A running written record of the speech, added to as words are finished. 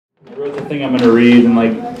wrote the thing I'm going to read in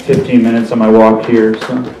like 15 minutes on my walk here,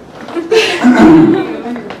 so.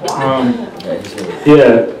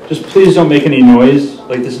 Yeah, just please don't make any noise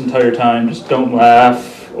like this entire time. Just don't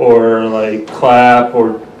laugh or like clap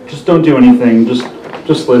or just don't do anything.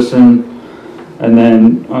 Just listen, and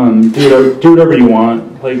then do whatever you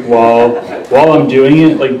want. Like while I'm doing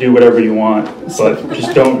it, like do whatever you want, but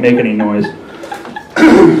just don't make any noise.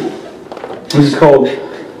 This is called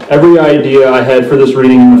Every Idea I Had for This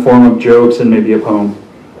Reading in the Form of Jokes and Maybe a Poem.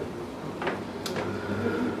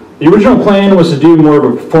 The original plan was to do more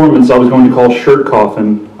of a performance I was going to call Shirt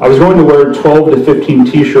Coffin. I was going to wear 12 to 15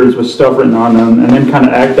 t-shirts with stuff written on them and then kind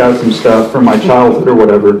of act out some stuff from my childhood or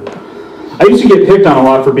whatever. I used to get picked on a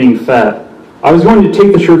lot for being fat. I was going to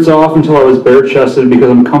take the shirts off until I was bare-chested because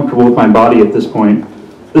I'm comfortable with my body at this point.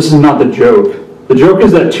 This is not the joke. The joke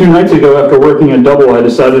is that 2 nights ago, after working a double, I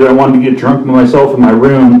decided I wanted to get drunk by myself in my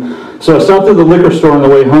room, so I stopped at the liquor store on the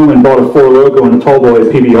way home and bought a 4 Loko and a tall boy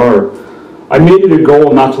PBR. I made it a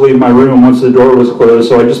goal not to leave my room once the door was closed,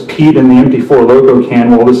 so I just peed in the empty 4 Loko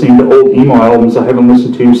can while listening to old emo albums I haven't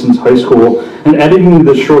listened to since high school and editing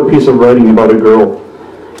this short piece of writing about a girl.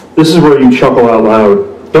 This is where you chuckle out loud.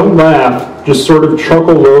 Don't laugh, just sort of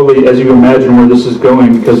chuckle lowly as you imagine where this is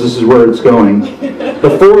going, because this is where it's going. The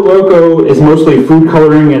 4 Loko is mostly food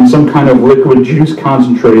coloring and some kind of liquid juice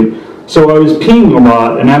concentrate, so I was peeing a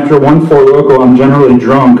lot, and after one 4 Loko I'm generally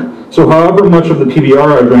drunk, so however much of the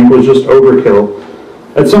PBR I drank was just overkill.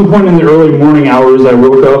 At some point in the early morning hours I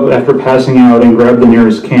woke up after passing out and grabbed the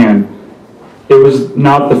nearest can. It was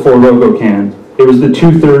not the 4 Loko can. It was the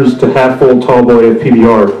 2/3 to half-full tall boy of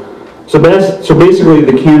PBR. So basically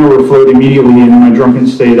the can overflowed immediately, and in my drunken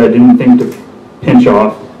state I didn't think to pinch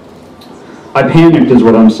off. I panicked is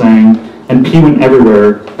what I'm saying, and pee went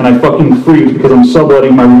everywhere, and I fucking freaked because I'm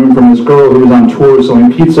subletting my room from this girl who was on tour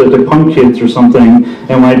selling pizza to punk kids or something,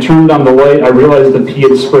 and when I turned on the light I realized the pee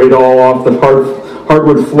had sprayed all off the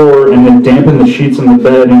hardwood floor and then dampened the sheets on the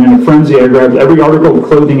bed, and in a frenzy I grabbed every article of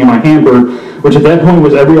clothing in my hamper, which at that point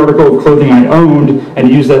was every article of clothing I owned, and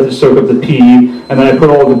used that to soak up the pee, and then I put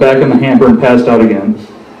all of it back in the hamper and passed out again.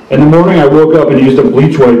 In the morning I woke up and used a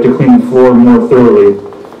bleach wipe to clean the floor more thoroughly.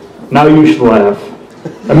 Now you should laugh.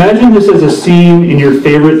 Imagine this as a scene in your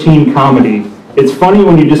favorite teen comedy. It's funny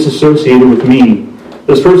when you disassociate it with me,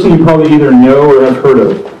 this person you probably either know or have heard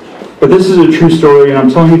of. But this is a true story, and I'm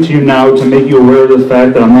telling it to you now to make you aware of the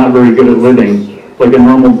fact that I'm not very good at living, like a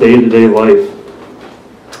normal day-to-day life.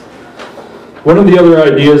 One of the other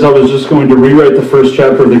ideas, I was just going to rewrite the first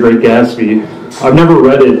chapter of The Great Gatsby. I've never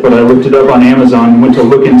read it, but I looked it up on Amazon and went to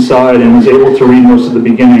look inside and was able to read most of the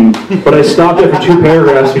beginning. But I stopped after 2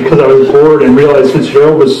 paragraphs because I was bored and realized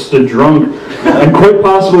Fitzgerald was just a drunk and quite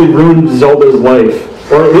possibly ruined Zelda's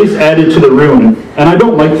life, or at least added to the ruin, and I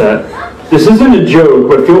don't like that. This isn't a joke,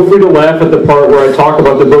 but feel free to laugh at the part where I talk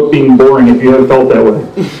about the book being boring if you have felt that way.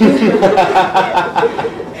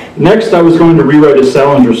 Next, I was going to rewrite a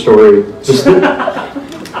Salinger story,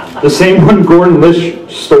 the same one Gordon Lish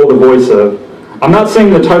stole the voice of. I'm not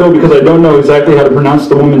saying the title because I don't know exactly how to pronounce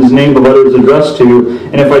the woman's name the letter is addressed to,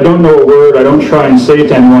 and if I don't know a word, I don't try and say it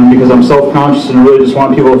to anyone because I'm self-conscious and really just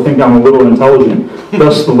want people to think I'm a little intelligent,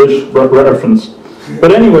 thus the Lish reference.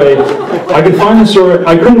 But anyway, I couldn't find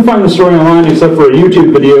the story online except for a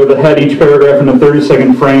YouTube video that had each paragraph in a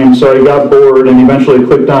 30-second frame, so I got bored and eventually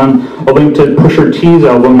clicked on a link to Pusha T's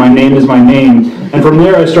album, My Name Is My Name, and from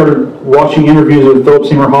there I started watching interviews with Philip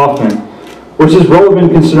Seymour Hoffman, which is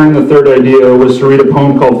relevant considering the third idea was to read a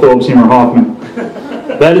poem called Philip Seymour Hoffman.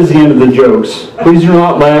 That is the end of the jokes. Please do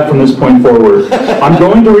not laugh from this point forward. I'm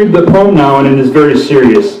going to read the poem now, and it is very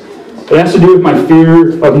serious. It has to do with my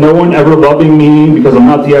fear of no one ever loving me because I'm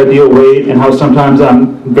not the ideal weight and how sometimes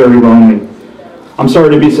I'm very lonely. I'm sorry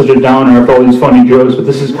to be such a downer after all these funny jokes, but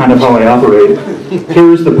this is kind of how I operate.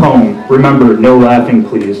 Here is the poem. Remember, no laughing,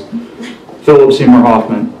 please. Philip Seymour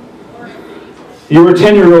Hoffman. You are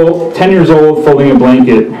 10 years old folding a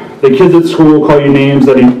blanket. The kids at school call you names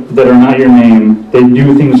that are not your name. They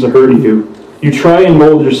do things to hurt you. You try and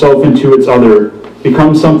mold yourself into its other,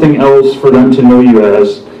 become something else for them to know you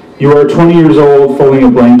as. You are 20 years old folding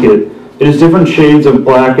a blanket. It is different shades of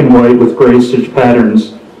black and white with gray stitch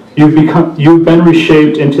patterns. You've been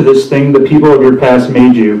reshaped into this thing the people of your past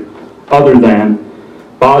made you, other than.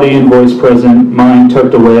 Body and voice present, mind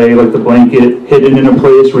tucked away like the blanket, hidden in a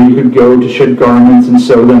place where you could go to shed garments and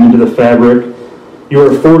sew them into the fabric. You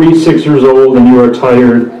are 46 years old and you are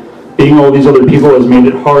tired. Being all these other people has made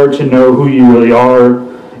it hard to know who you really are.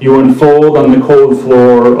 You unfold on the cold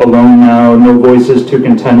floor, alone now, no voices to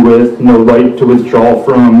contend with, no light to withdraw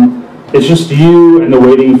from. It's just you and the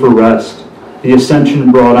waiting for rest, the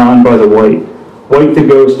ascension brought on by the white. White the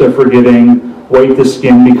ghost of forgiving, white the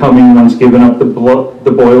skin becoming once given up the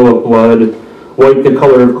boil of blood, white the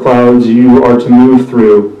color of clouds you are to move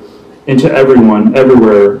through, into everyone,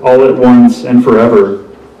 everywhere, all at once and forever.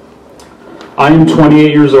 I am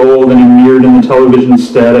 28 years old and am mirrored in the television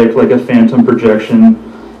static like a phantom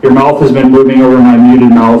projection. Your mouth has been moving over my muted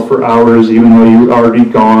mouth for hours even though you are already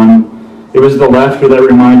gone. It was the laughter that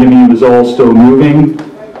reminded me it was all still moving.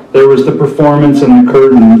 There was the performance and the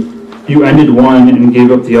curtain. You ended one and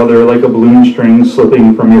gave up the other like a balloon string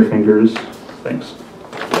slipping from your fingers. Thanks.